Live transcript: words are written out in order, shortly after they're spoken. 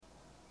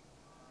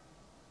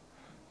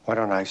Why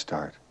don't I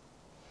start?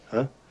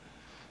 Huh?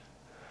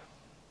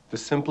 The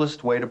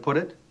simplest way to put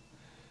it,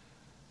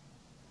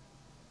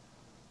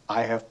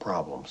 I have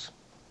problems.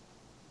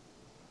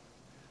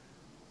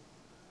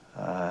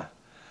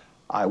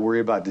 I worry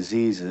about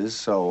diseases,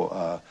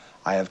 so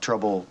I have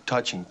trouble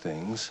touching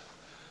things.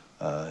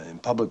 In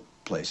public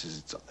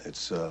places,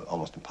 it's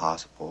almost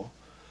impossible.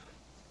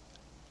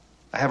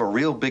 I have a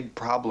real big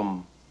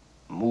problem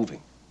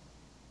moving.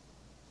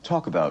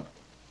 Talk about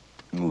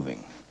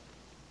moving.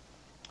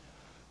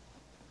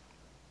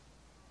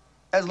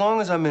 As long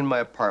as I'm in my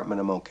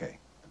apartment, I'm okay.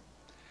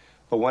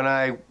 But when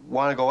I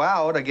want to go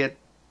out, I get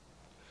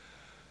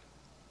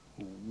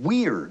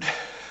weird.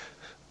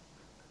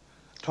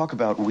 Talk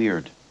about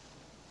weird.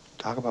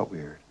 Talk about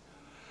weird.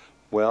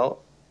 Well,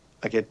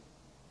 I get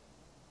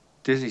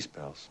dizzy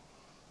spells,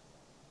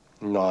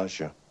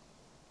 nausea,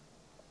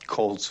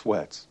 cold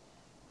sweats,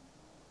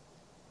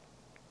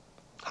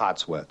 hot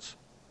sweats,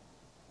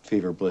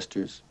 fever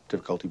blisters,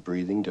 difficulty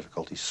breathing,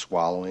 difficulty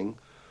swallowing,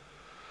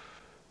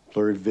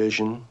 blurred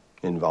vision,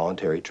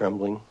 involuntary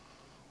trembling,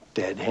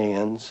 dead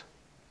hands,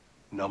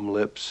 numb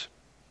lips,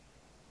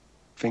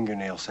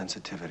 fingernail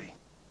sensitivity,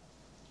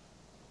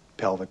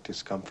 pelvic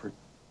discomfort.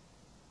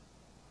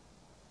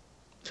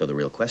 So the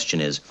real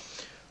question is,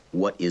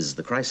 what is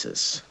the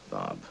crisis,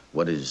 Bob?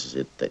 What is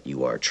it that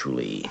you are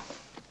truly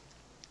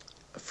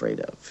afraid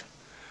of?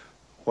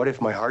 What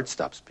if my heart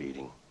stops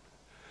beating?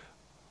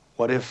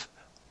 What if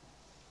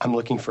I'm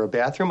looking for a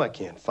bathroom, I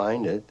can't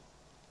find it,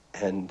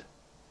 and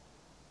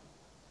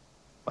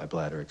my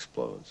bladder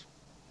explodes?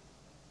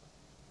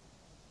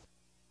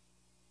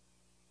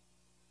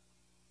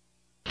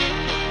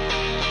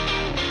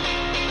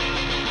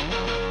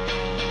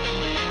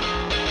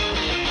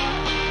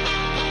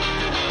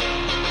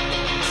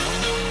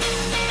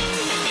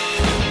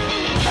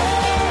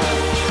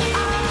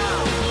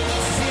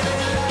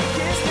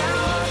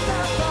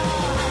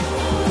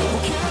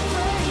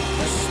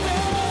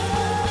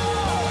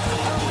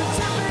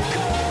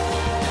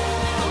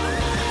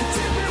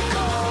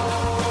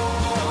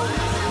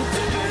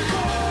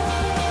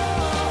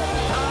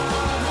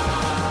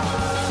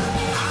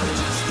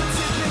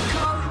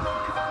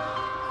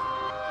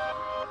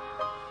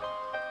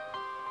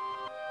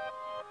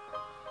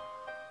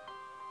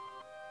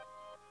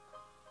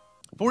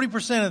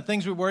 %40 of the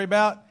things we worry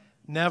about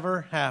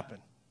never happen.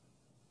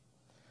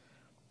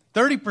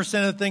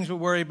 30% of the things we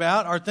worry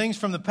about are things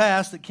from the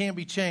past that can't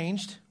be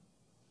changed.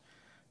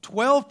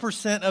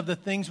 12% of the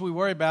things we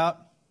worry about,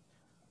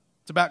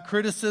 it's about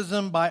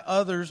criticism by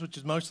others, which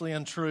is mostly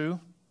untrue.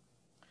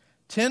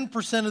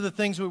 10% of the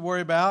things we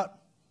worry about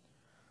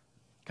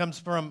comes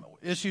from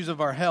issues of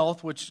our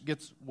health, which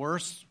gets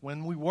worse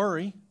when we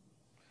worry.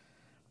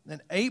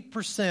 And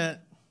 8%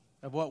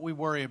 of what we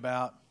worry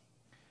about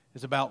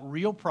is about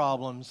real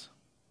problems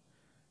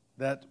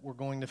that we're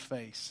going to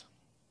face.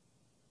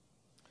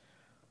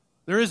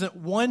 There isn't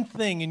one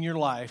thing in your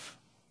life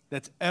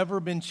that's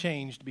ever been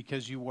changed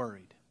because you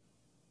worried.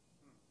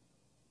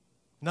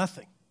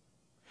 Nothing.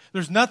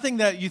 There's nothing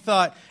that you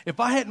thought, if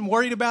I hadn't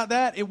worried about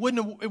that, it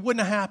wouldn't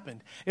have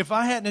happened. If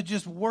I hadn't have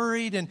just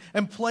worried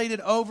and played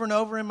it over and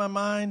over in my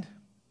mind.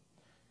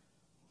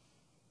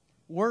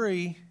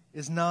 Worry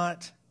is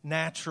not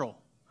natural.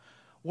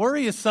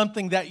 Worry is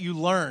something that you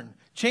learn.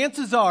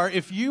 Chances are,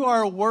 if you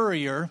are a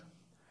worrier,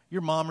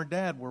 your mom or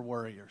dad were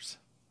worriers.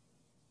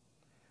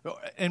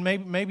 And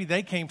maybe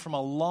they came from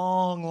a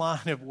long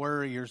line of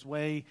worriers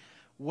way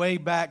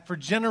back for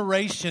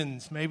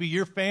generations. Maybe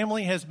your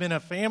family has been a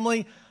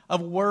family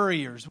of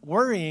worriers.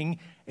 Worrying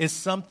is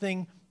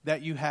something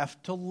that you have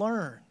to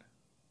learn.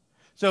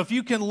 So if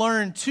you can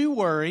learn to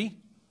worry,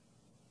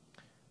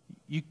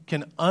 you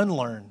can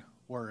unlearn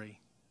worry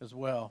as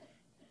well.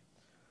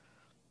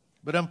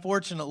 But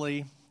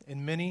unfortunately,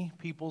 in many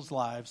people's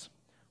lives,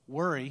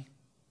 worry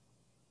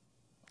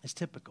is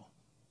typical.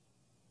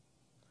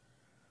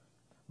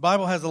 The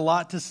Bible has a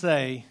lot to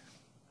say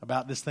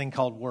about this thing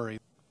called worry.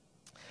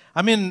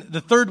 I'm in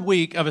the third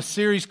week of a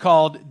series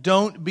called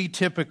Don't Be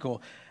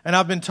Typical. And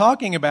I've been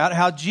talking about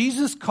how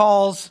Jesus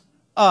calls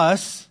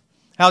us,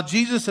 how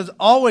Jesus has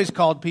always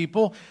called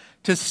people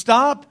to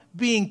stop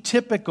being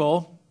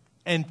typical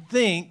and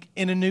think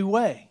in a new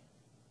way.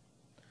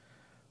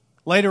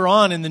 Later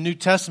on in the New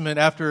Testament,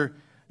 after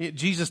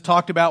Jesus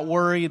talked about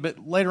worry,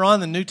 but later on in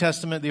the New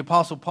Testament, the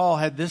Apostle Paul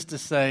had this to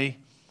say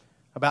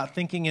about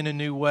thinking in a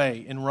new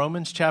way. In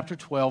Romans chapter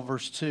 12,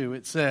 verse 2,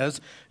 it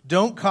says,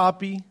 "Don't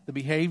copy the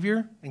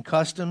behavior and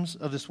customs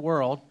of this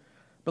world,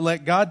 but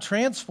let God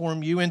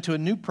transform you into a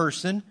new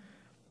person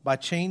by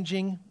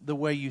changing the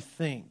way you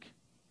think.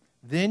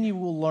 Then you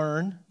will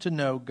learn to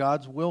know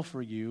God's will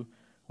for you,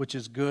 which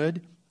is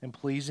good and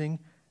pleasing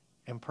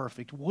and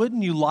perfect."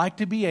 Wouldn't you like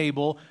to be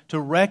able to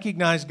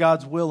recognize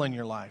God's will in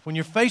your life? When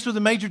you're faced with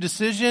a major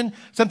decision,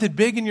 something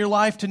big in your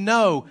life, to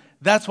know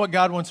that's what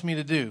God wants me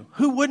to do.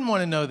 Who wouldn't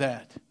want to know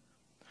that?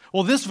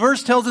 Well, this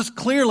verse tells us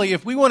clearly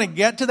if we want to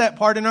get to that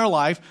part in our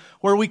life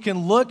where we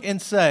can look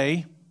and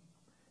say,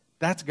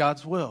 that's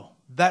God's will.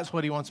 That's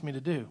what He wants me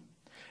to do.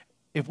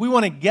 If we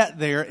want to get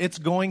there, it's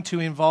going to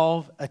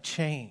involve a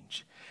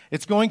change.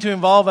 It's going to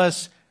involve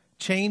us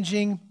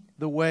changing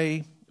the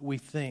way we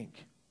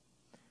think.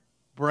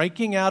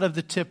 Breaking out of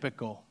the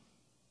typical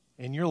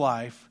in your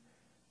life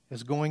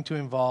is going to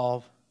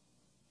involve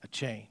a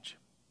change.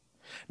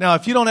 Now,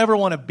 if you don't ever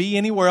want to be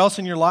anywhere else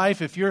in your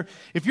life, if you're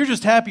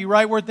just happy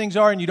right where things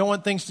are and you don't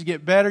want things to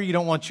get better, you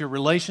don't want your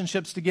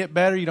relationships to get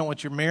better, you don't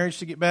want your marriage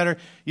to get better,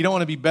 you don't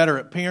want to be better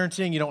at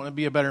parenting, you don't want to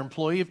be a better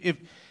employee,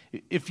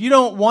 if you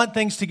don't want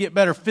things to get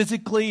better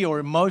physically or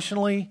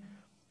emotionally,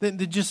 then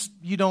just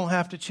you don't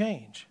have to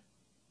change.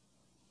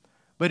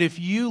 But if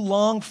you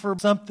long for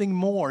something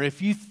more,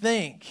 if you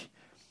think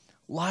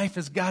life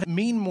has got to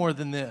mean more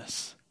than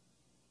this,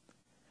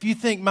 if you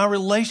think my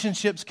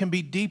relationships can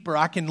be deeper,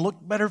 I can look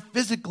better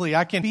physically,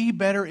 I can be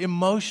better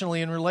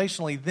emotionally and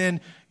relationally,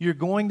 then you're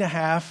going to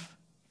have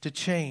to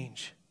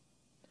change.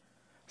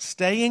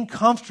 Staying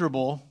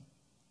comfortable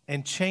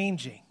and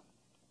changing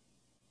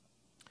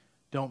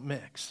don't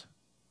mix.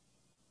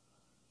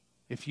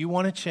 If you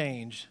want to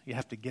change, you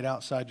have to get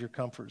outside your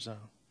comfort zone.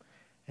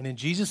 And in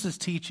Jesus'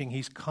 teaching,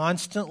 he's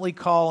constantly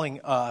calling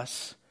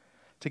us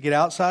to get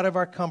outside of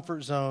our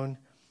comfort zone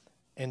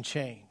and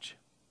change.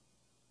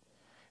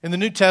 In the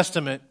New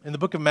Testament, in the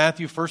book of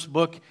Matthew, first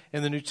book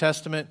in the New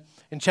Testament,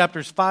 in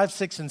chapters 5,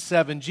 6, and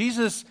 7,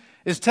 Jesus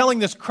is telling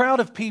this crowd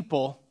of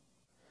people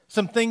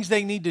some things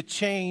they need to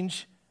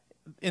change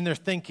in their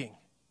thinking.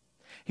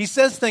 He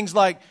says things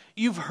like,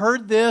 you've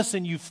heard this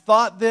and you've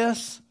thought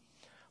this,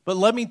 but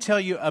let me tell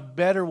you a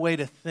better way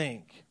to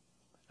think,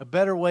 a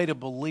better way to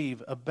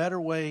believe, a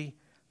better way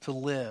to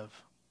live.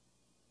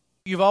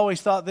 You've always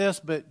thought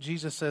this, but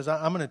Jesus says,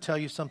 I'm going to tell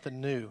you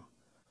something new.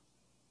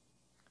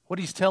 What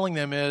he's telling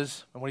them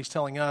is, and what he's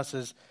telling us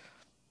is,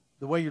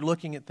 the way you're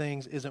looking at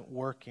things isn't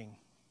working.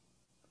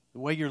 The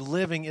way you're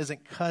living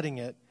isn't cutting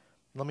it.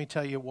 Let me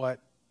tell you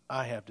what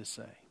I have to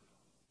say.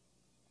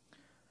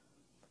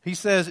 He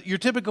says, your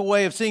typical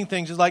way of seeing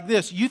things is like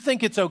this. You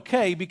think it's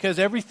okay because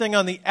everything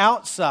on the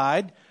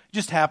outside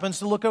just happens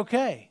to look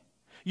okay.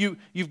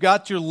 You've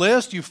got your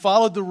list, you've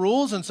followed the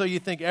rules, and so you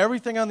think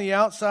everything on the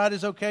outside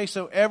is okay,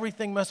 so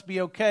everything must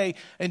be okay.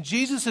 And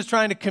Jesus is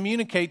trying to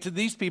communicate to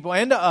these people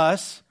and to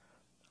us,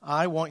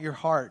 I want your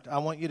heart. I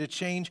want you to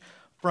change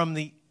from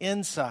the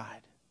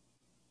inside.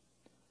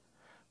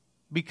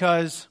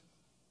 Because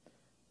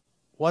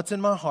what's in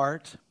my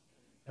heart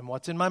and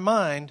what's in my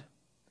mind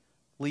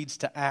leads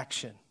to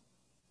action.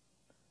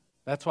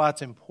 That's why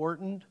it's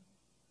important.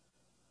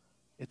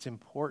 It's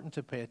important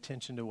to pay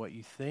attention to what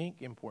you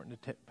think,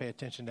 important to pay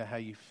attention to how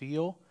you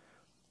feel,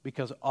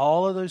 because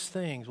all of those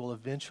things will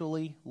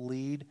eventually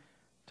lead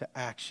to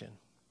action.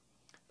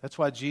 That's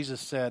why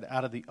Jesus said,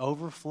 out of the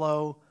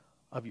overflow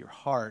of your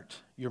heart,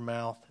 your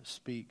mouth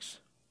speaks.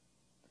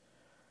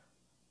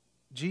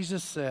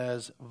 Jesus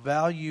says,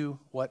 value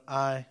what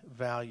I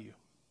value.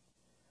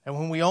 And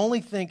when we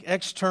only think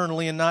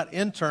externally and not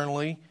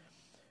internally,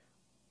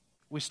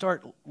 we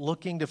start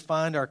looking to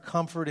find our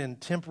comfort in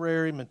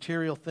temporary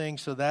material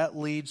things, so that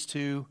leads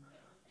to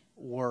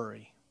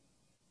worry.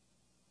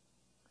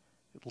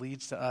 It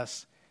leads to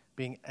us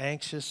being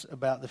anxious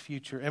about the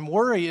future. And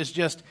worry is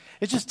just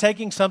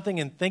taking something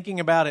and thinking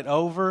about it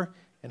over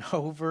and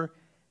over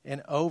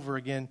and over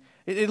again.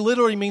 It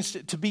literally means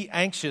to be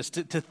anxious,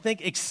 to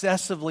think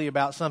excessively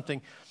about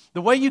something.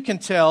 The way you can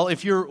tell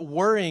if you're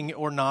worrying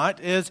or not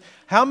is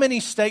how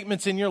many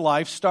statements in your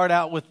life start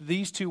out with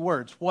these two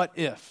words, what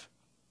if?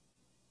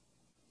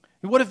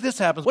 What if this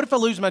happens? What if I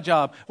lose my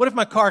job? What if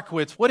my car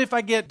quits? What if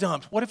I get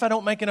dumped? What if I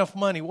don't make enough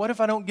money? What if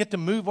I don't get to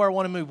move where I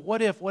want to move?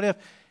 What if?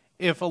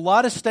 If a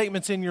lot of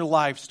statements in your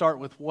life start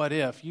with what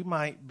if, you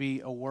might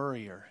be a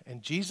worrier.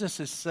 And Jesus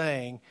is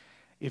saying,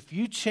 if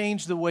you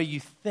change the way you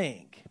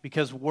think,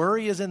 because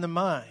worry is in the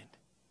mind,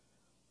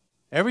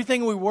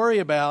 everything we worry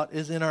about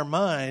is in our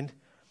mind.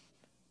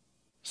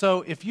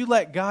 So if you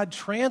let God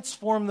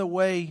transform the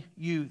way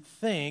you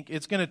think,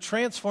 it's going to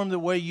transform the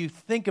way you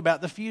think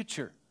about the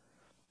future.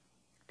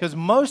 Because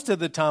most of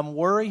the time,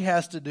 worry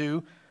has to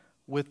do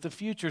with the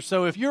future.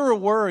 So if you're a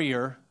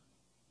worrier,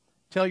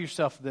 tell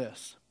yourself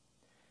this.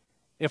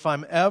 If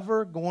I'm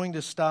ever going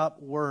to stop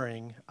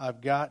worrying,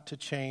 I've got to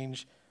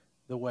change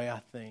the way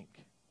I think.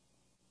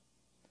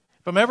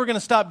 If I'm ever going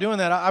to stop doing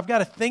that, I've got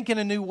to think in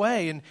a new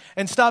way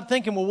and stop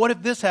thinking, well, what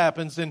if this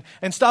happens? And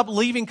stop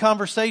leaving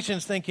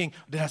conversations thinking,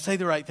 did I say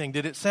the right thing?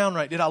 Did it sound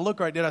right? Did I look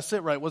right? Did I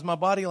sit right? Was my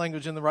body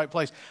language in the right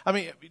place? I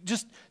mean,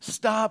 just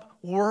stop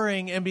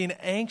worrying and being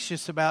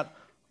anxious about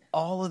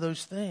all of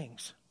those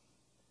things.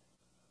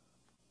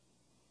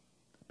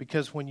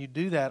 Because when you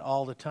do that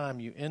all the time,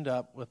 you end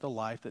up with a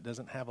life that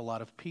doesn't have a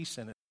lot of peace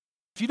in it.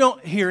 If you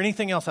don't hear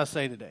anything else I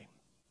say today,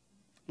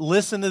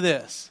 listen to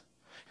this.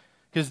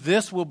 Because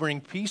this will bring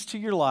peace to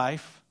your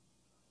life,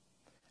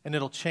 and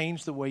it'll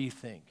change the way you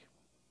think.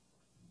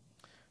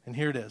 And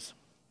here it is.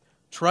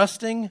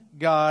 Trusting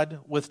God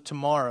with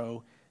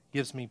tomorrow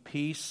gives me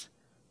peace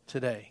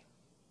today.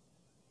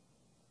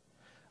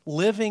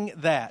 Living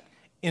that,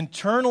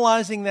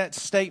 internalizing that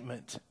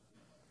statement,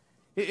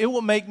 it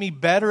will make me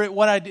better at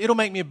what I do. It'll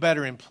make me a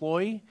better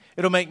employee.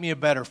 It'll make me a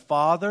better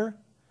father,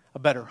 a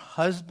better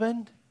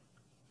husband.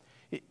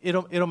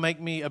 It'll make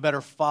me a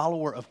better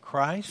follower of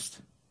Christ.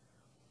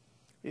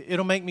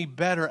 It'll make me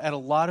better at a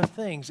lot of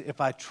things.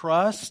 If I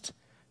trust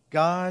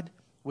God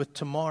with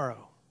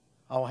tomorrow,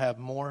 I'll have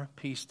more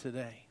peace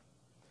today.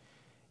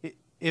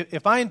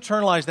 If I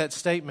internalize that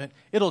statement,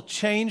 it'll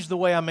change the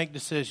way I make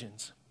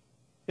decisions.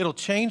 It'll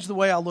change the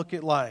way I look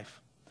at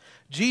life.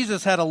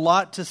 Jesus had a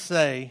lot to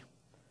say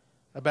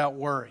about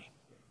worry.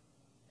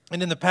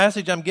 And in the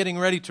passage I'm getting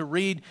ready to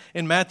read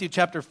in Matthew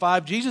chapter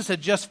 5, Jesus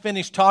had just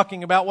finished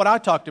talking about what I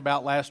talked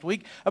about last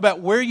week, about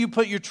where you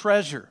put your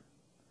treasure.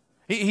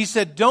 He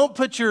said, don't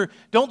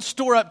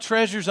store up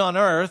treasures on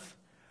earth,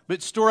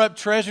 but store up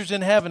treasures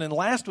in heaven. And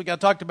last week I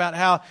talked about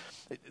how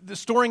the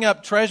storing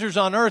up treasures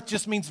on earth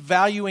just means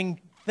valuing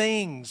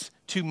things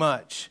too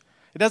much.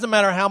 It doesn't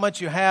matter how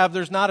much you have.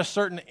 There's not a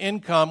certain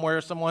income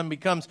where someone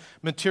becomes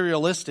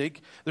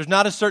materialistic. There's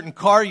not a certain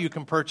car you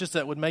can purchase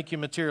that would make you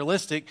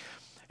materialistic.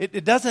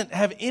 It doesn't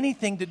have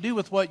anything to do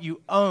with what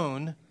you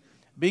own.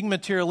 Being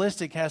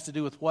materialistic has to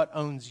do with what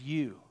owns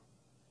you.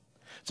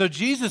 So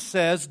Jesus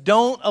says,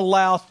 don't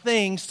allow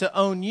things to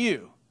own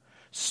you.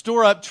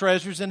 Store up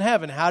treasures in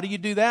heaven. How do you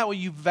do that? Well,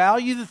 you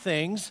value the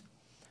things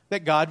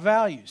that God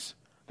values.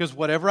 Because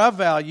whatever I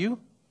value,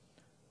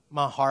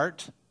 my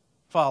heart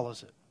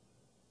follows it.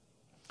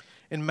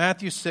 In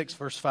Matthew 6,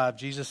 verse 5,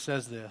 Jesus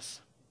says this,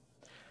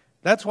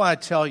 "That's why I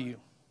tell you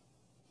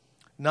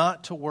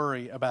not to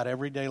worry about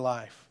everyday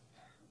life,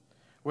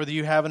 whether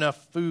you have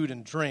enough food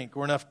and drink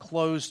or enough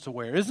clothes to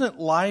wear. Isn't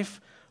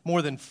life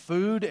more than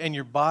food and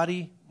your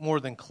body more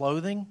than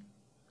clothing?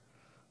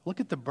 Look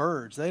at the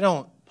birds. They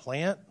don't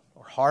plant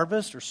or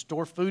harvest or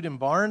store food in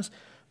barns,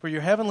 for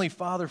your heavenly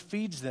Father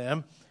feeds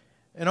them.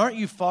 And aren't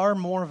you far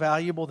more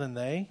valuable than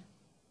they?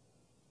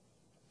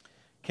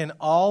 Can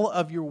all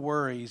of your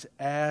worries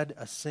add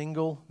a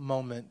single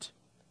moment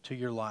to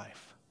your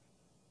life?"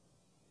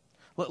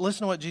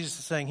 Listen to what Jesus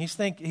is saying.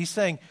 He's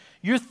saying,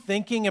 you're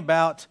thinking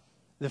about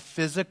the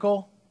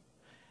physical,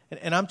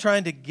 and I'm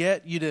trying to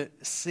get you to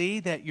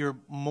see that you're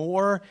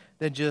more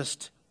than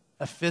just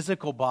a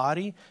physical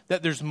body,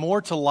 that there's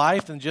more to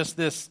life than just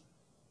this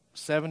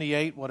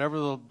 78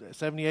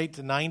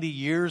 to 90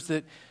 years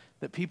that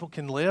people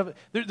can live.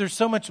 There's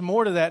so much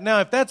more to that.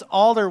 Now, if that's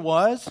all there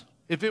was,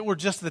 if it were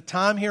just the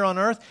time here on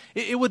earth,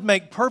 it would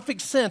make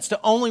perfect sense to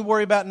only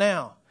worry about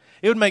now.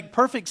 It would make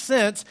perfect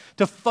sense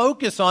to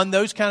focus on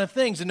those kind of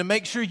things and to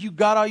make sure you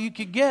got all you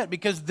could get,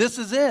 because this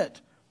is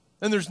it.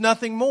 And there's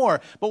nothing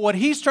more. But what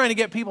he's trying to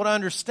get people to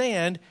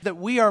understand, that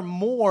we are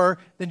more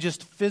than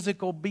just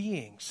physical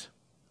beings.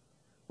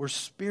 We're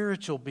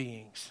spiritual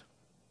beings.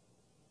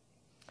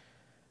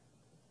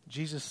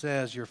 Jesus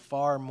says you're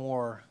far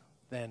more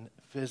than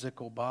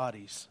physical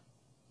bodies,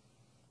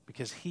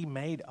 because he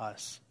made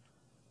us.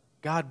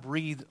 God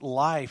breathed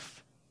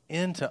life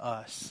into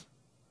us.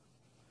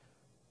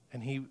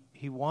 And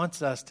he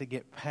wants us to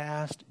get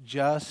past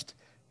just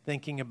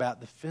thinking about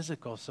the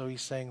physical. So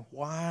he's saying,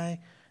 why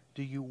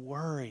do you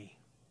worry?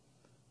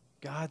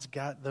 God's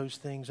got those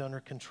things under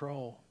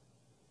control.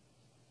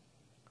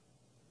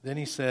 Then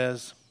he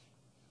says,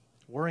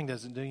 worrying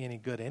doesn't do you any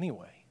good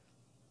anyway.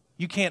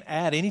 You can't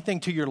add anything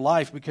to your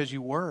life because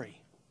you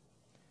worry.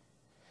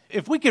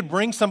 If we could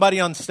bring somebody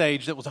on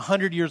stage that was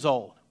 100 years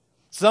old,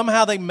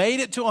 somehow they made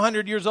it to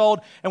 100 years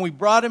old, and we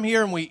brought them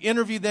here and we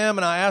interviewed them,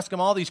 and I asked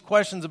them all these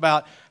questions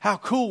about how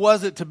cool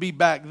was it to be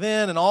back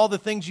then and all the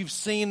things you've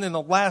seen in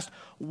the last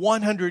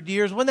 100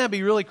 years. Wouldn't that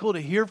be really cool to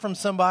hear from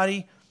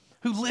somebody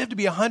who lived to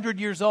be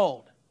 100 years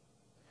old?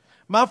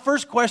 My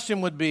first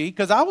question would be,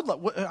 because I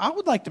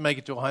would like to make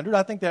it to 100.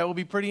 I think that would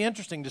be pretty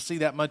interesting to see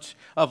that much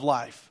of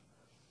life.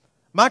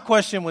 My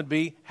question would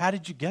be, how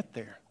did you get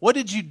there? What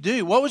did you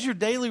do? What was your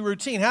daily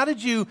routine? How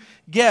did you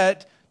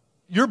get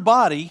your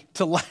body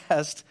to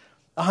last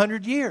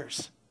 100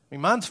 years? I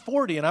mean, mine's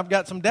 40 and I've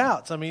got some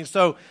doubts. I mean,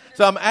 so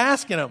I'm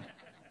asking them,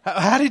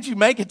 how did you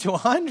make it to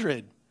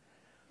 100?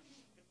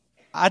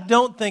 I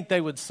don't think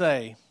they would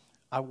say,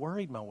 I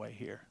worried my way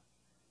here.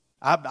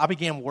 I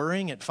began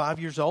worrying at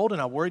 5 years old,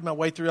 and I worried my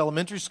way through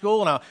elementary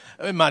school, and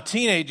in my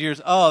teenage years,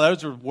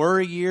 those were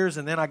worry years,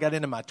 and then I got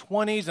into my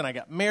 20s, and I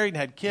got married and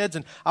had kids,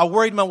 and I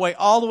worried my way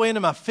all the way into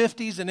my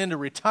 50s and into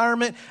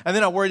retirement, and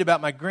then I worried about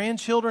my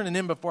grandchildren, and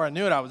then before I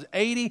knew it, I was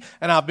 80,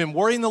 and I've been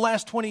worrying the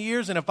last 20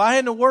 years, and if I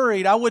hadn't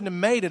worried, I wouldn't have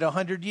made it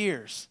 100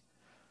 years.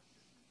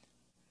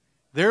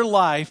 Their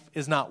life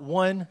is not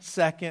 1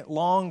 second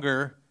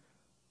longer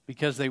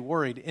because they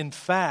worried. In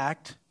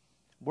fact,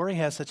 worry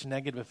has such a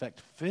negative effect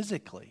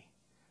physically.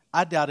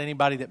 I doubt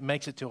anybody that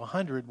makes it to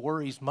 100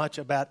 worries much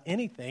about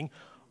anything,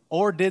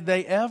 or did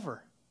they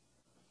ever?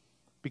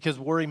 Because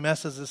worry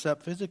messes us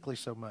up physically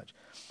so much.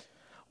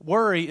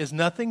 Worry is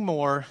nothing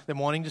more than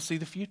wanting to see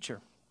the future.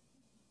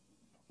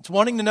 It's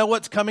wanting to know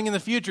what's coming in the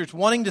future. It's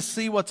wanting to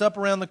see what's up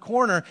around the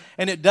corner.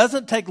 And it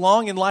doesn't take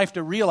long in life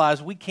to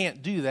realize we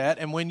can't do that.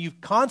 And when you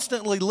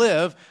constantly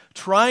live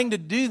trying to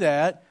do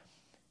that,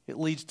 it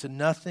leads to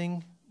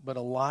nothing but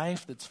a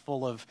life that's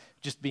full of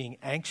just being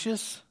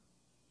anxious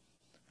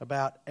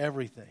about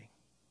everything.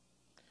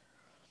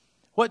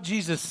 What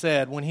Jesus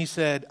said when he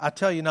said, I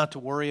tell you not to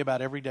worry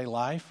about everyday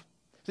life,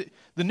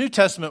 The New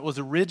Testament was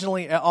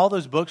originally, all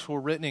those books were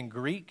written in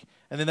Greek,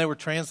 and then they were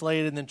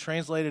translated and then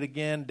translated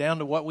again down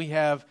to what we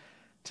have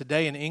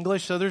today in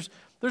English. So there's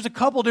a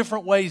couple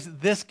different ways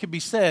this could be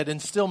said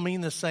and still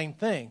mean the same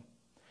thing.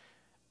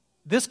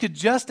 This could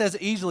just as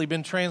easily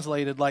been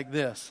translated like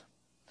this.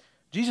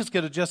 Jesus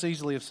could have just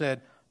easily have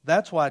said,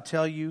 "That's why I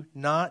tell you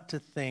not to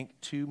think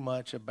too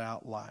much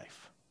about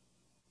life."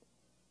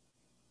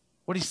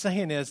 What he's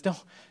saying is,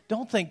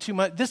 don't think too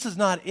much. This is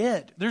not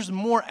it. There's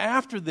more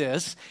after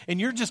this, and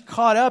you're just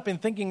caught up in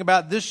thinking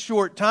about this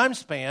short time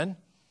span,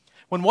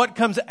 when what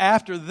comes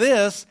after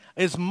this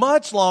is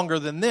much longer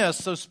than this.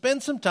 So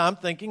spend some time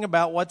thinking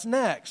about what's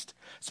next.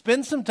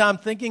 Spend some time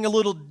thinking a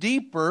little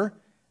deeper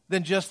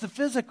than just the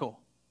physical,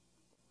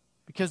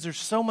 because there's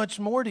so much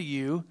more to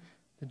you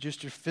than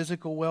just your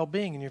physical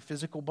well-being and your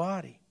physical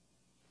body.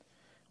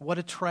 What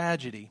a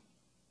tragedy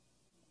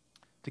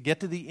to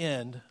get to the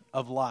end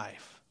of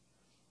life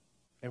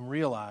and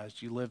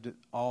realized you lived it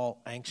all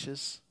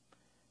anxious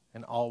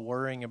and all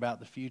worrying about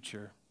the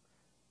future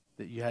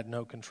that you had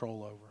no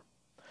control over.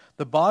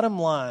 The bottom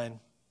line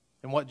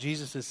in what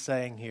Jesus is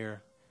saying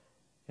here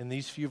in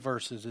these few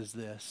verses is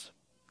this: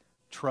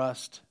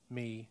 trust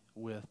me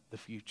with the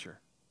future.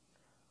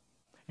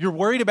 You're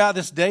worried about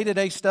this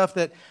day-to-day stuff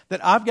that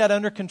I've got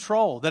under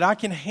control, that I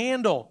can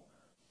handle.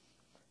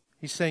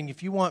 He's saying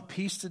if you want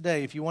peace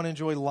today, if you want to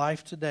enjoy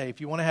life today,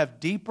 if you want to have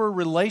deeper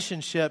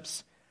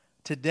relationships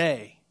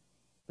today,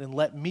 then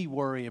let me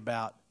worry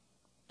about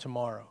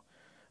tomorrow.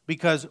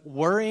 Because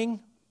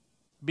worrying,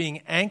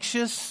 being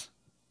anxious,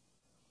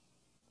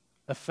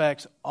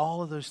 affects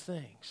all of those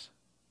things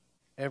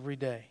every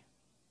day.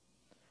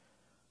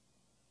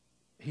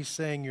 He's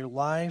saying your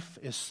life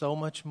is so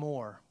much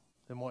more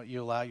than what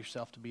you allow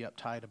yourself to be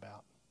uptight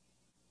about.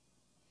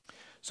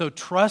 So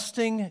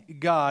trusting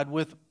God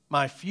with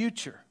my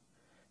future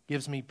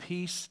gives me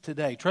peace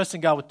today.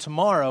 Trusting God with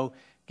tomorrow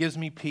gives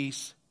me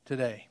peace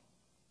today.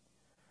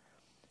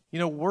 You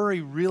know,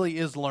 worry really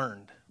is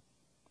learned.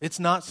 It's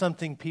not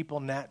something people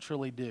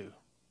naturally do.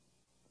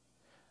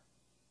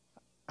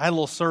 I had a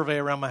little survey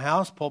around my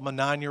house, pulled my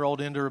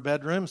 9-year-old into her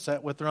bedroom,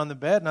 sat with her on the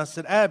bed, and I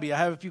said, "Abby, I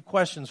have a few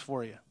questions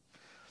for you.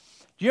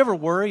 Do you ever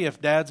worry if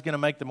Dad's going to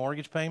make the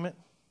mortgage payment?"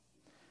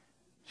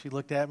 She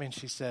looked at me and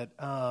she said,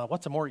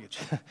 "What's a mortgage?"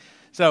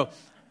 So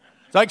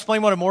I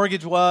explained what a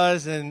mortgage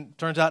was, and it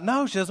turns out,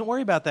 no, she doesn't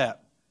worry about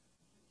that.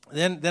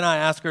 Then I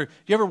asked her, "Do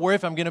you ever worry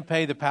if I'm going to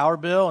pay the power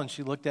bill?" And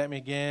she looked at me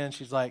again.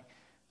 She's like,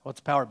 "What's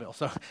a power bill?"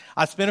 So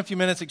I spent a few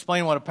minutes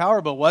explaining what a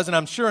power bill was, and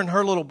I'm sure in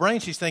her little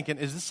brain she's thinking,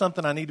 is this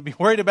something I need to be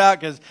worried about?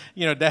 Because,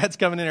 you know, Dad's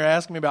coming in here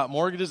asking me about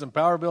mortgages and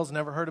power bills,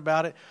 never heard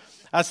about it.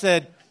 I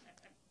said,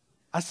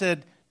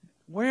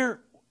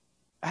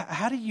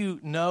 how do you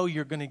know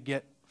you're going to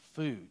get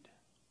food?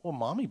 Well,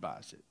 Mommy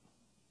buys it.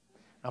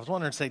 I was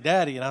wanting her to say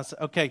Daddy, and I said,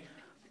 okay,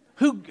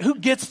 who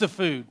gets the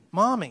food?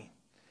 Mommy.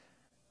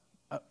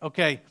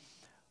 Okay,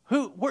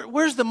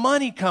 where's the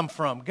money come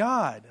from?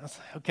 God. I was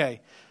like,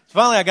 okay. So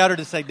finally I got her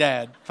to say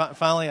Dad.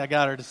 Finally I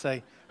got her to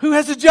say, who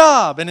has a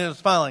job? And it was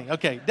finally,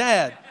 okay,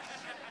 Dad.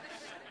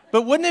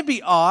 But wouldn't it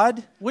be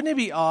odd? Wouldn't it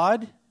be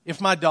odd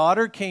if my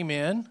daughter came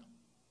in,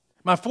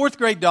 my 4th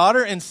grade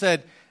daughter, and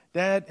said,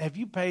 "Dad, have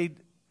you paid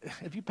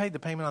the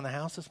payment on the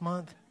house this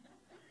month?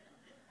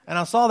 And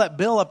I saw that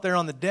bill up there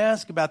on the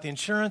desk about the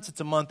insurance.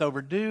 It's a month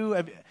overdue.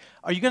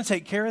 Are you going to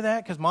take care of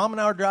that? Because Mom and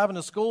I were driving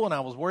to school, and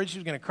I was worried she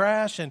was going to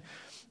crash. And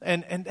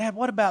Dad,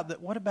 what about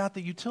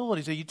the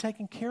utilities? Are you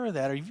taking care of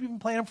that? Are you even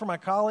planning for my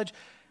college?"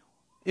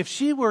 If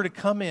she were to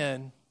come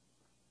in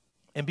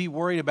and be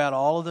worried about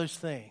all of those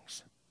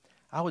things,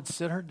 I would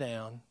sit her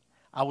down.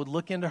 I would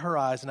look into her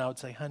eyes, and I would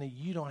say, "Honey,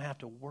 you don't have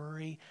to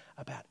worry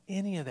about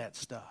any of that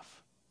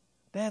stuff.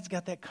 Dad's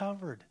got that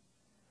covered.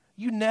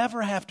 You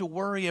never have to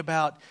worry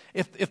about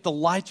if the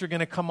lights are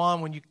going to come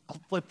on when you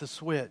flip the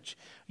switch.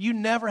 You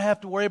never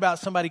have to worry about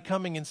somebody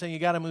coming and saying you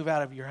got to move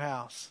out of your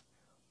house.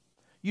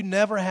 You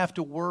never have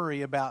to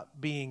worry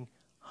about being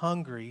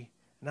hungry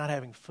and not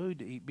having food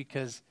to eat,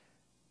 because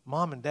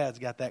Mom and Dad's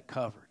got that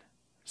covered.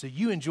 So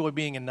you enjoy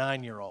being a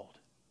 9-year-old.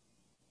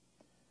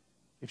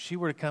 If she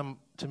were to come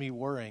to me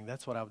worrying,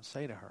 that's what I would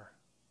say to her.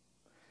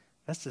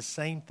 That's the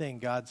same thing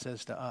God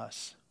says to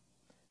us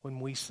when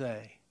we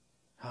say,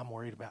 "I'm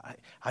worried about it.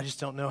 I just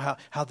don't know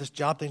how this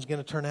job thing's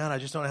going to turn out. I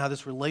just don't know how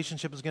this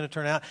relationship is going to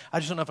turn out. I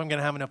just don't know if I'm going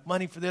to have enough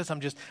money for this.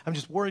 I'm just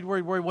worried.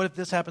 What if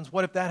this happens?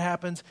 What if that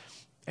happens?"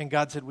 And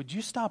God said, "Would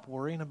you stop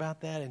worrying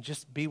about that and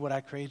just be what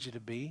I created you to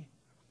be?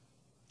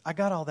 I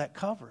got all that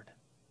covered."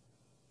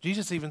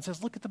 Jesus even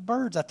says, "Look at the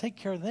birds. I take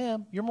care of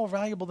them. You're more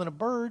valuable than a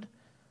bird.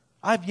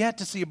 I've yet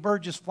to see a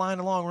bird just flying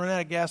along, run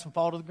out of gas, and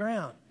fall to the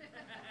ground."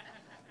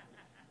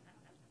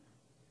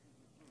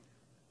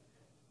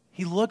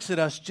 He looks at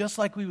us just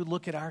like we would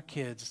look at our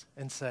kids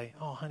and say,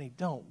 "Oh, honey,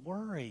 don't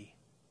worry.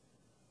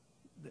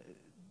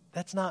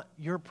 That's not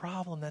your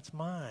problem, that's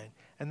mine."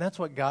 And that's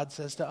what God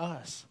says to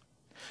us.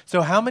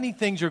 So how many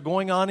things are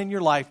going on in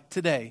your life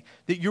today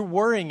that you're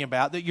worrying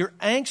about, that you're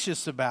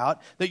anxious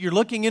about, that you're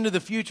looking into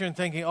the future and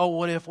thinking, "Oh,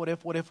 what if?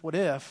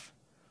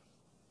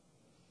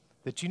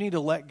 that you need to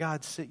let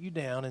God sit you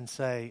down and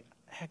say,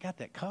 hey, I got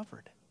that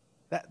covered.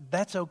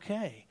 That's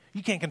okay.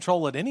 You can't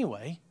control it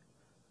anyway.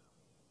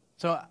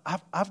 So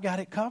I've got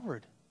it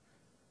covered.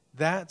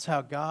 That's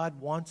how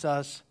God wants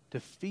us to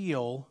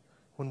feel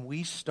when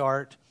we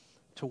start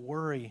to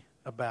worry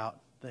about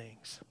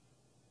things.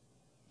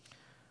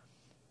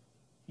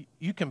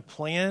 You can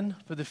plan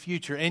for the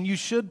future, and you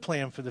should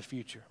plan for the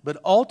future, but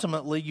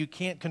ultimately you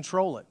can't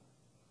control it.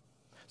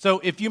 So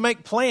if you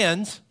make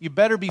plans, you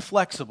better be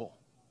flexible.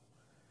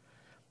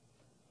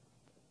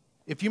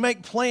 If you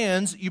make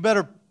plans, you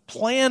better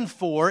plan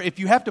for. If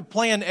you have to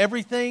plan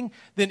everything,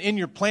 then in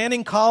your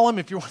planning column,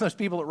 if you're one of those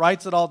people that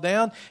writes it all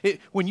down,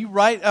 when you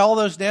write all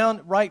those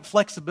down, write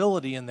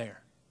flexibility in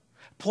there.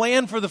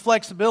 Plan for the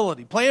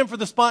flexibility. Plan for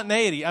the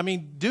spontaneity. I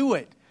mean, do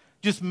it.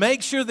 Just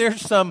make sure there's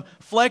some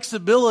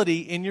flexibility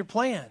in your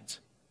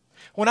plans.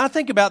 When I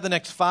think about the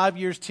next 5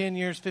 years, 10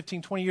 years,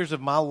 15, 20 years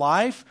of my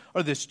life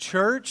or this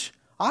church,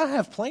 I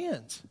have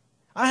plans.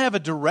 I have a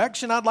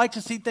direction I'd like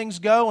to see things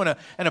go and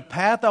a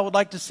path I would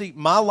like to see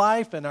my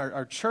life and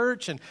our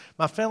church and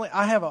my family.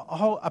 I have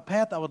a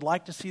path I would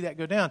like to see that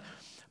go down.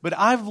 But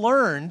I've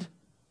learned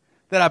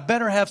that I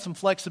better have some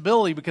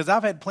flexibility because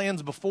I've had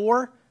plans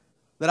before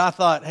that I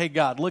thought, hey,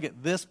 God, look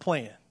at this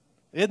plan.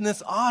 Isn't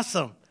this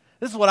awesome?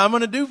 This is what I'm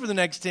going to do for the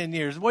next 10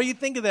 years. What do you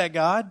think of that,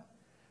 God?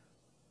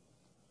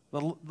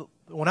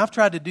 When I've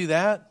tried to do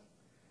that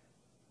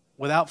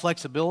without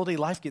flexibility,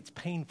 life gets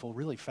painful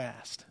really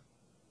fast.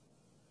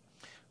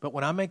 But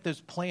when I make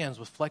those plans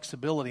with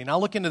flexibility, and I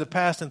look into the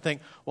past and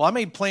think, well, I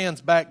made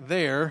plans back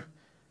there.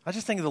 I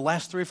just think of the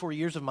last 3 or 4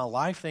 years of my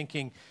life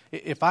thinking,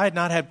 if I had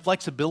not had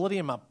flexibility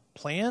in my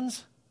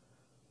plans,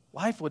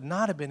 life would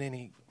not have been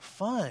any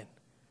fun.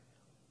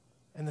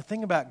 And the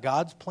thing about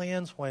God's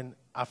plans, when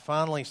I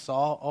finally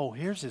saw, oh,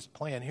 here's His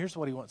plan, here's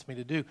what He wants me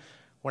to do.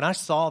 When I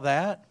saw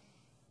that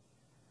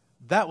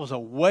was a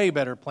way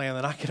better plan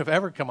than I could have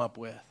ever come up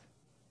with.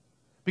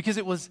 Because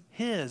it was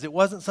His. It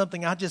wasn't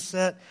something I just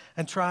sat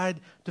and tried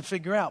to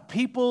figure out.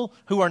 People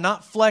who are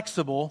not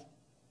flexible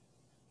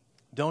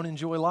don't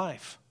enjoy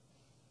life.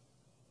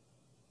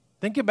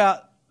 Think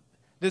about,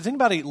 does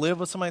anybody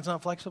live with somebody that's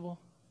not flexible?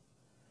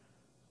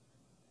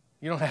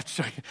 You don't have to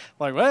show,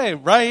 like, hey,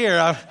 right here,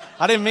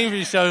 I didn't mean for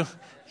you to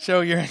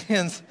show your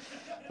hands.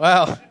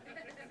 Wow.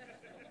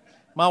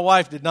 My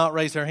wife did not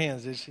raise her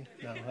hands, did she?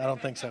 No, I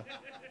don't think so.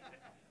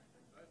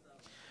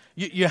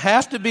 You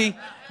have to be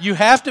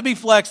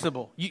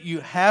flexible.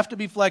 You have to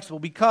be flexible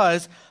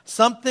because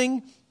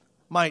something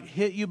might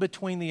hit you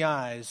between the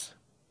eyes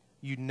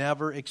you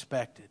never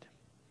expected.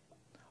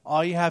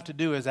 All you have to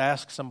do is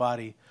ask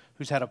somebody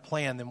who's had a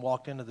plan, then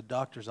walked into the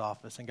doctor's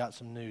office and got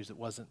some news that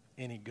wasn't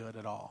any good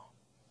at all.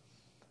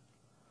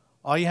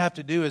 All you have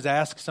to do is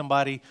ask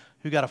somebody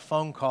who got a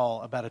phone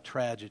call about a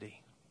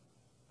tragedy.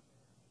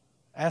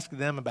 Ask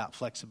them about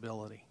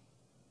flexibility.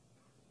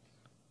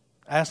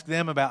 Ask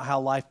them about how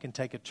life can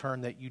take a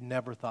turn that you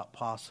never thought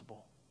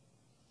possible.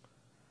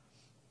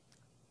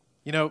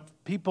 You know,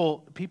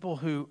 people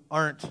who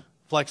aren't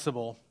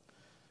flexible,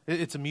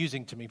 it's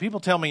amusing to me. People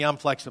tell me I'm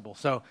flexible.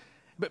 So,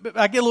 but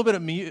I get a little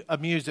bit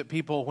amused at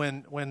people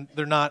when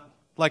they're not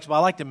flexible. I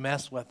like to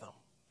mess with them,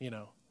 you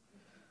know.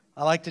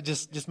 I like to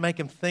just make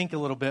them think a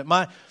little bit.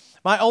 My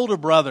older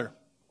brother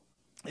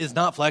is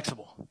not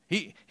flexible.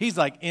 He's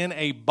like in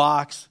a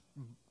box,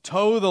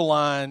 toe the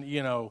line,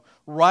 you know,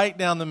 right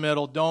down the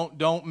middle.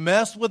 Don't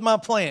mess with my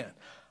plan.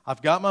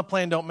 I've got my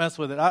plan. Don't mess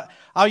with it.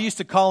 I used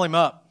to call him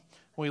up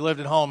when we lived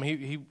at home.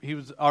 He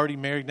was already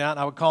married now, and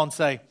I would call and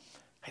say,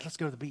 "Hey, let's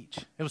go to the beach."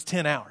 It was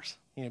 10 hours.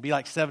 You know, it'd be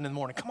like 7 in the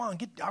morning. Come on,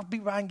 I'll be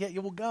right and get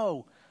you. We'll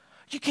go.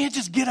 You can't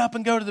just get up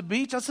and go to the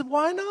beach. I said,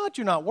 why not?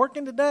 You're not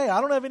working today. I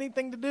don't have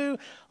anything to do.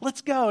 Let's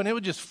go. And it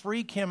would just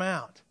freak him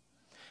out.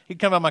 He'd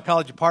come out of my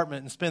college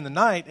apartment and spend the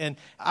night, and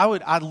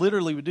I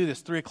literally would do this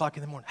 3 o'clock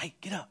in the morning. Hey,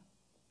 get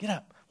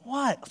up.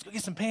 What? Let's go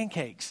get some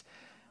pancakes.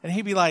 And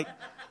he'd be like,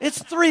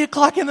 it's 3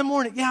 o'clock in the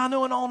morning. Yeah, I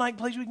know an all-night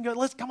place we can go.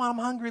 Let's come on, I'm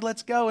hungry.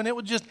 Let's go. And it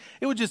would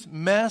just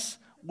mess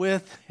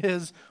with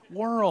his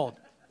world.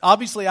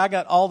 Obviously, I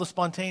got all the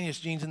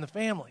spontaneous genes in the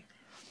family.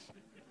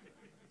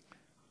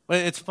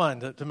 But it's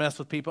fun to mess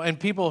with people. And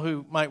people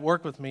who might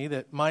work with me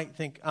that might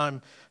think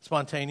I'm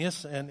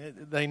spontaneous,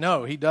 and they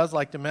know he does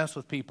like to mess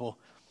with people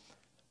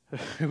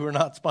who are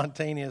not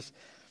spontaneous,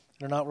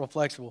 they're not real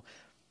flexible.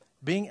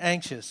 Being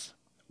anxious,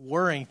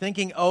 worrying,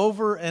 thinking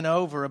over and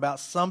over about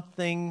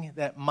something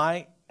that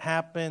might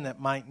happen, that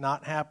might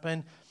not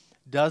happen,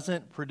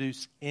 doesn't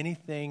produce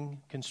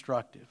anything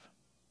constructive.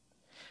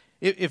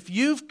 If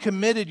you've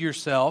committed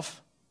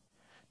yourself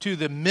to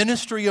the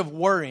ministry of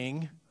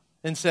worrying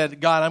and said,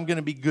 God, I'm going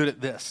to be good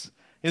at this.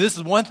 And this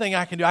is one thing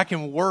I can do. I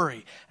can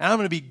worry. And I'm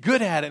going to be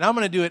good at it. And I'm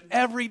going to do it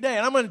every day.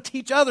 And I'm going to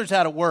teach others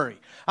how to worry.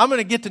 I'm going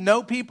to get to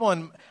know people,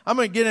 and I'm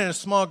going to get in a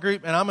small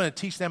group, and I'm going to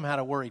teach them how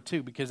to worry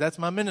too, because that's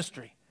my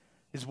ministry,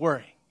 is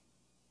worrying.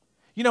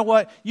 You know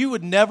what? You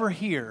would never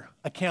hear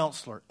a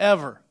counselor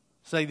ever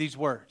say these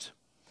words.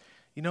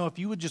 You know, if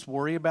you would just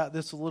worry about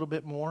this a little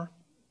bit more,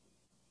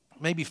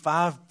 maybe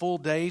 5 full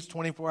days,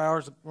 24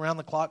 hours around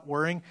the clock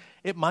worrying,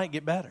 it might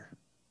get better.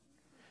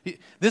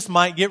 This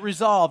might get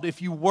resolved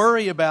if you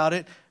worry about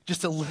it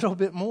just a little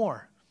bit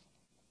more.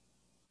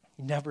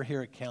 You never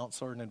hear a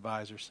counselor or an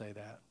advisor say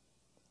that.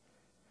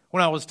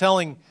 When I was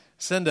telling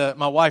Cinda,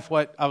 my wife,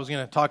 what I was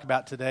going to talk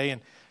about today,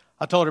 and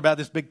I told her about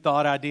this big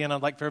thought idea, and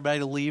I'd like for everybody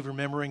to leave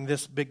remembering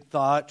this big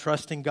thought.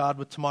 Trusting God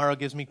with tomorrow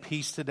gives me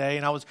peace today.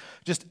 And I was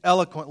just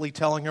eloquently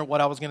telling her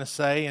what I was going to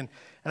say, and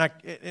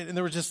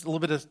there was just a little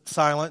bit of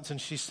silence,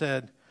 and she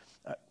said,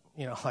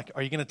 like,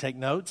 are you going to take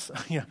notes?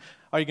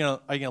 Are you going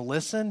to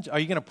listen? Are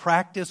you going to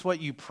practice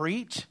what you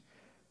preach?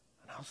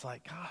 And I was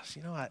like, gosh,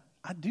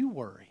 I do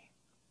worry.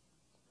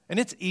 And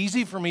it's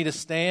easy for me to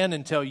stand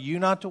and tell you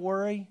not to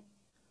worry.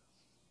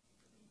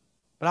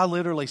 But I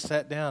literally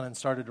sat down and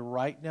started to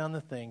write down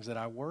the things that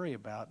I worry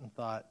about and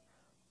thought,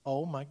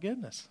 oh my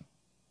goodness,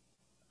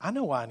 I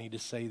know why I need to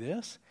say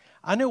this.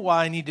 I know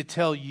why I need to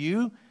tell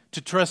you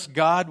to trust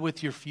God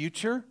with your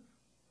future.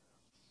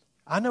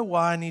 I know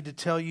why I need to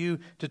tell you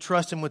to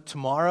trust Him with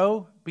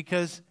tomorrow,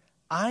 because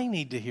I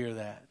need to hear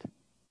that.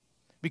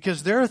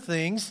 Because there are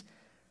things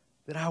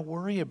that I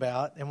worry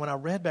about, and when I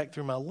read back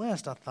through my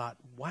list, I thought,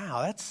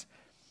 wow,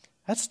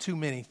 that's too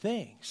many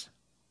things.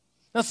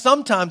 Now,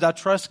 sometimes I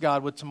trust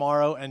God with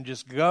tomorrow and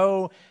just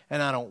go, and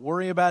I don't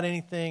worry about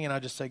anything, and I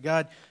just say,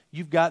 God,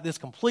 you've got this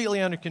completely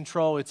under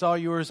control. It's all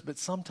yours. But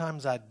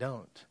sometimes I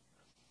don't,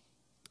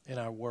 and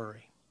I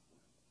worry.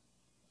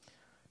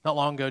 Not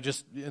long ago,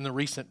 just in the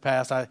recent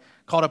past, I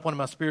called up one of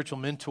my spiritual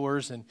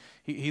mentors, and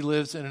he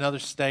lives in another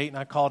state, and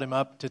I called him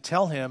up to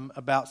tell him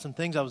about some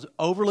things I was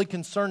overly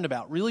concerned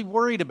about, really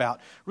worried about,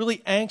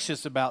 really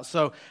anxious about.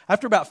 So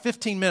after about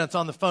 15 minutes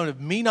on the phone of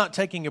me not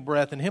taking a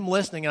breath and him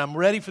listening, and I'm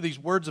ready for these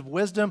words of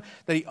wisdom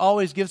that he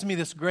always gives me,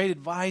 this great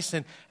advice,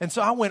 and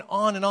so I went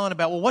on and on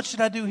about, well, what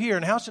should I do here,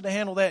 and how should I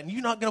handle that, and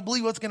you're not going to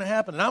believe what's going to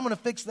happen, and I'm going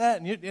to fix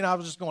that, and I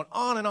was just going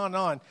on and on and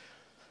on.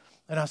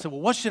 And I said, well,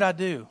 what should I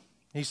do?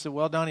 He said,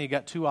 well, Donnie, you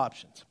got two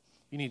options.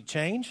 You need to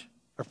change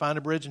or find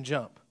a bridge and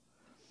jump.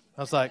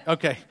 I was like,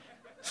 okay,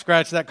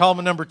 scratch that. Call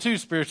my number 2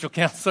 spiritual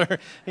counselor,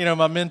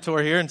 my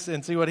mentor here, and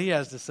see what he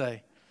has to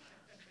say.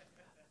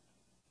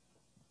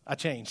 I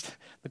changed.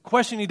 The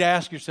question you need to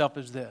ask yourself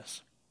is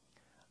this: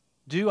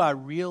 do I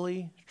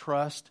really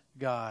trust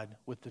God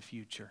with the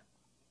future?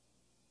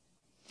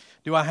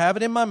 Do I have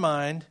it in my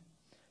mind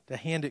to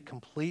hand it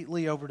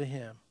completely over to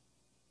Him?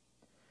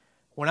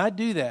 When I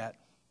do that,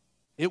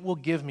 it will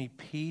give me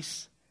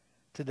peace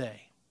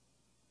today.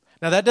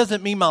 Now, that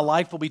doesn't mean my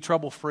life will be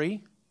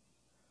trouble-free,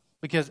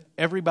 because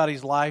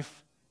everybody's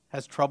life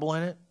has trouble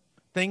in it.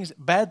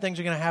 Bad things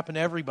are going to happen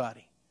to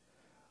everybody.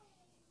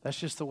 That's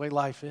just the way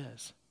life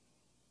is.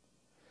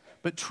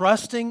 But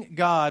trusting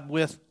God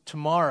with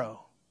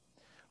tomorrow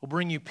will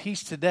bring you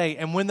peace today.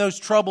 And when those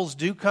troubles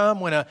do come,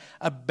 when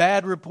a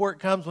bad report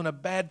comes, when a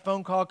bad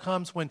phone call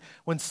comes, when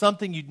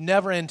something you'd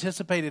never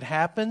anticipated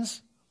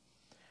happens,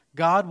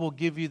 God will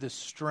give you the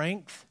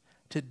strength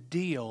to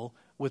deal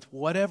with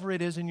whatever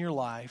it is in your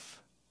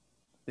life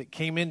that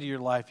came into your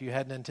life you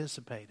hadn't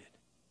anticipated.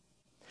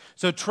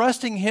 So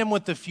trusting Him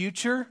with the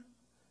future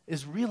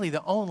is really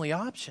the only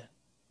option.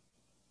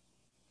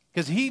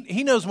 Because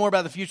He knows more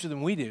about the future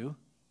than we do.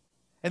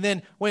 And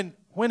then when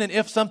and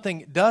if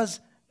something does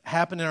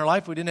happen in our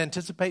life we didn't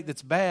anticipate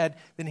that's bad,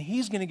 then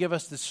He's going to give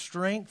us the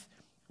strength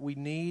we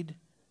need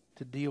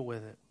to deal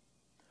with it.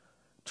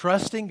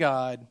 Trusting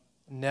God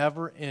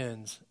never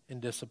ends in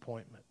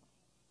disappointment.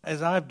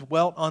 As I've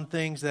dwelt on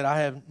things that I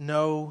have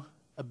no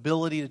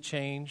ability to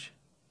change,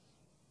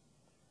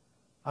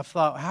 I've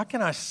thought, how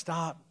can I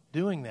stop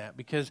doing that?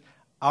 Because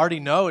I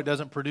already know it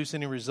doesn't produce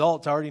any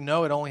results. I already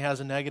know it only has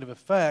a negative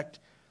effect.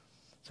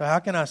 So how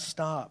can I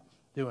stop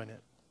doing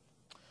it?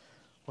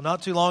 Well,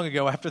 not too long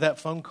ago, after that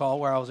phone call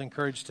where I was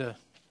encouraged to,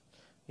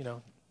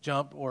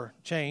 jump or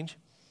change,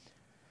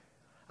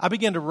 I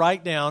began to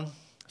write down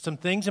some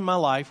things in my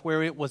life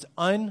where it was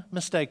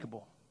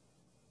unmistakable.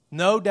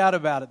 No doubt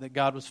about it that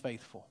God was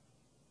faithful.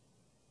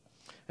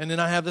 And then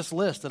I have this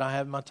list that I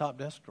have in my top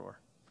desk drawer.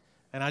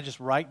 And I just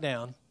write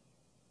down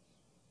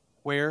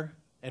where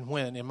and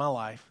when in my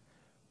life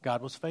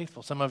God was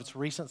faithful. Some of it's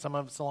recent, some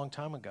of it's a long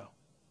time ago.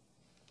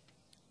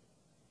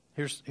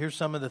 Here's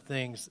some of the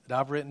things that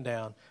I've written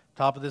down.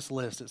 Top of this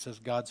list, it says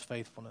God's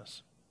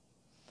faithfulness.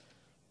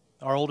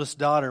 Our oldest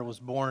daughter was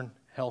born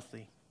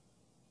healthy.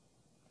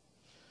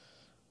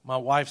 My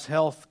wife's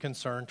health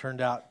concern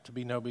turned out to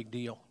be no big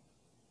deal.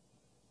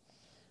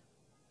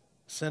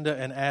 Cinda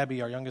and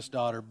Abby, our youngest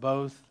daughter,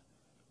 both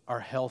are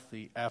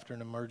healthy after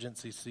an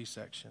emergency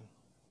C-section.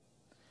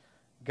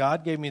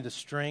 God gave me the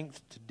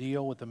strength to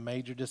deal with a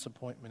major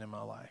disappointment in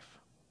my life.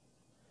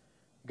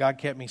 God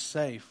kept me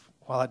safe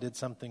while I did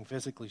something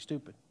physically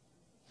stupid.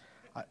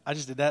 I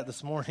just did that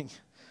this morning.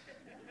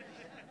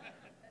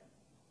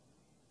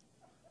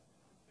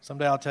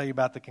 Someday I'll tell you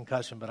about the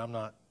concussion, but I'm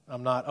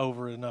not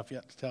over it enough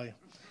yet to tell you.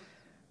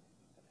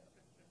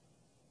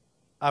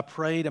 I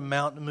prayed a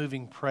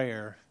mountain-moving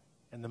prayer,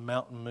 and the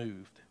mountain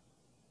moved.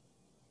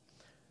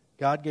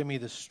 God gave me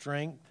the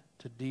strength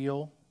to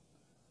deal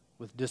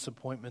with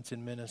disappointments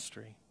in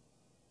ministry.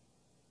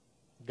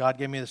 God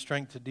gave me the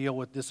strength to deal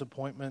with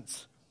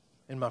disappointments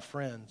and my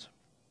friends.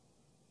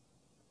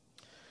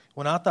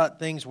 When I thought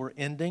things were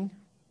ending,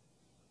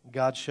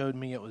 God showed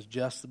me it was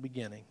just the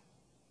beginning.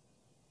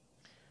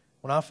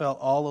 When I felt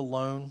all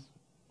alone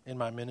in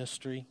my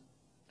ministry,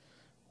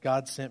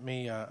 God sent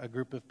me a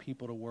group of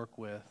people to work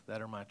with that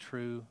are my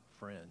true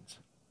friends.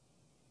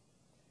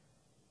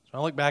 So when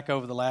I look back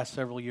over the last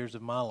several years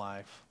of my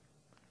life,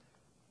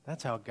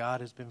 that's how God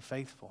has been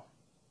faithful.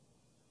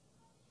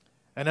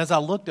 And as I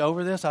looked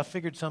over this, I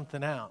figured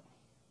something out.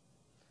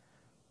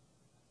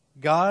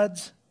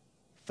 God's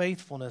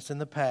faithfulness in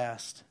the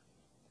past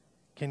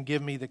can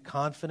give me the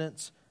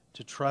confidence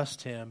to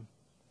trust Him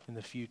in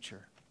the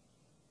future.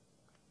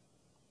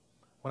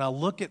 When I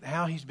look at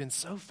how He's been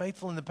so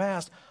faithful in the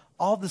past,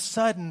 all of a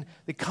sudden,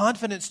 the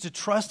confidence to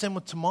trust Him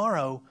with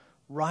tomorrow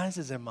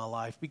rises in my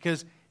life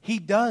because He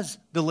does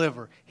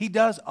deliver. He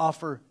does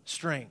offer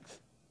strength.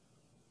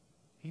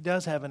 He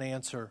does have an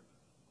answer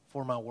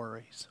for my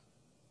worries.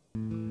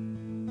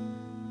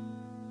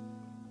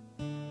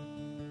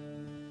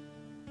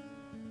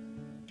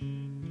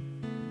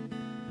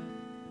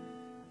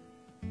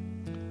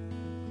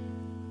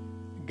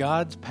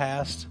 God's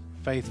past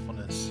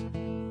faithfulness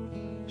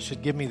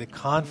should give me the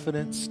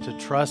confidence to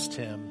trust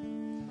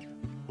Him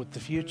with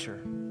the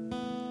future.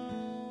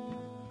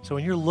 So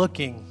when you're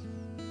looking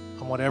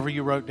on whatever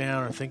you wrote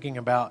down or thinking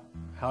about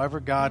however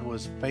God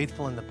was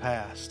faithful in the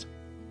past,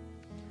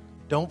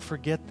 don't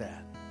forget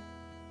that.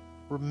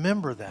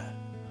 Remember that.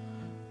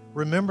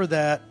 Remember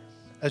that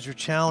as you're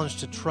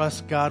challenged to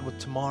trust God with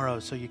tomorrow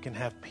so you can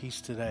have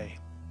peace today.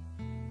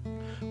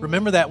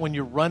 Remember that when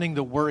you're running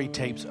the worry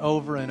tapes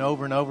over and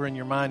over and over in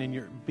your mind and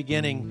you're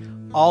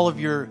beginning all of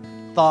your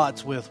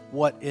thoughts with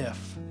what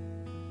if.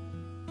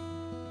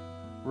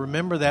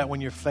 Remember that when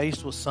you're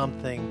faced with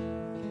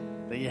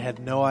something that you had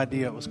no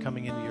idea it was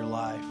coming into your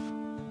life.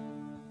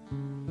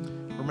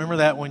 Remember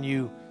that when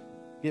you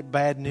get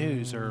bad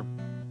news or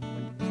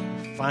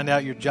when you find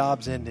out your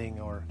job's ending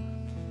or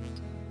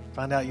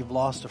find out you've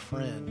lost a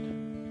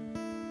friend.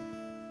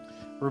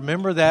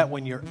 Remember that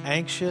when you're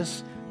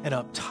anxious and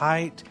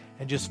uptight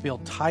and just feel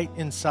tight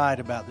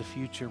inside about the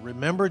future.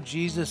 Remember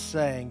Jesus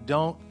saying,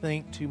 don't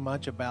think too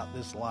much about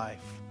this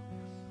life.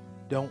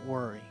 Don't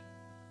worry.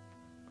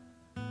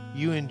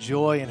 You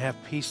enjoy and have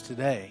peace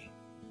today,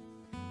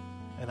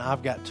 and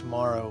I've got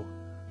tomorrow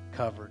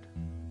covered.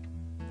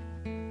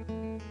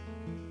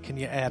 Can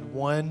you add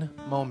one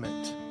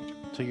moment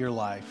to your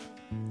life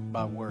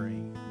by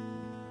worrying?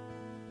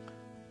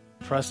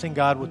 Trusting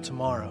God with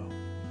tomorrow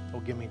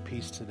will give me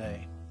peace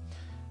today.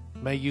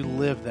 May you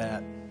live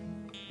that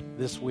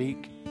this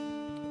week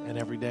and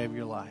every day of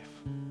your life.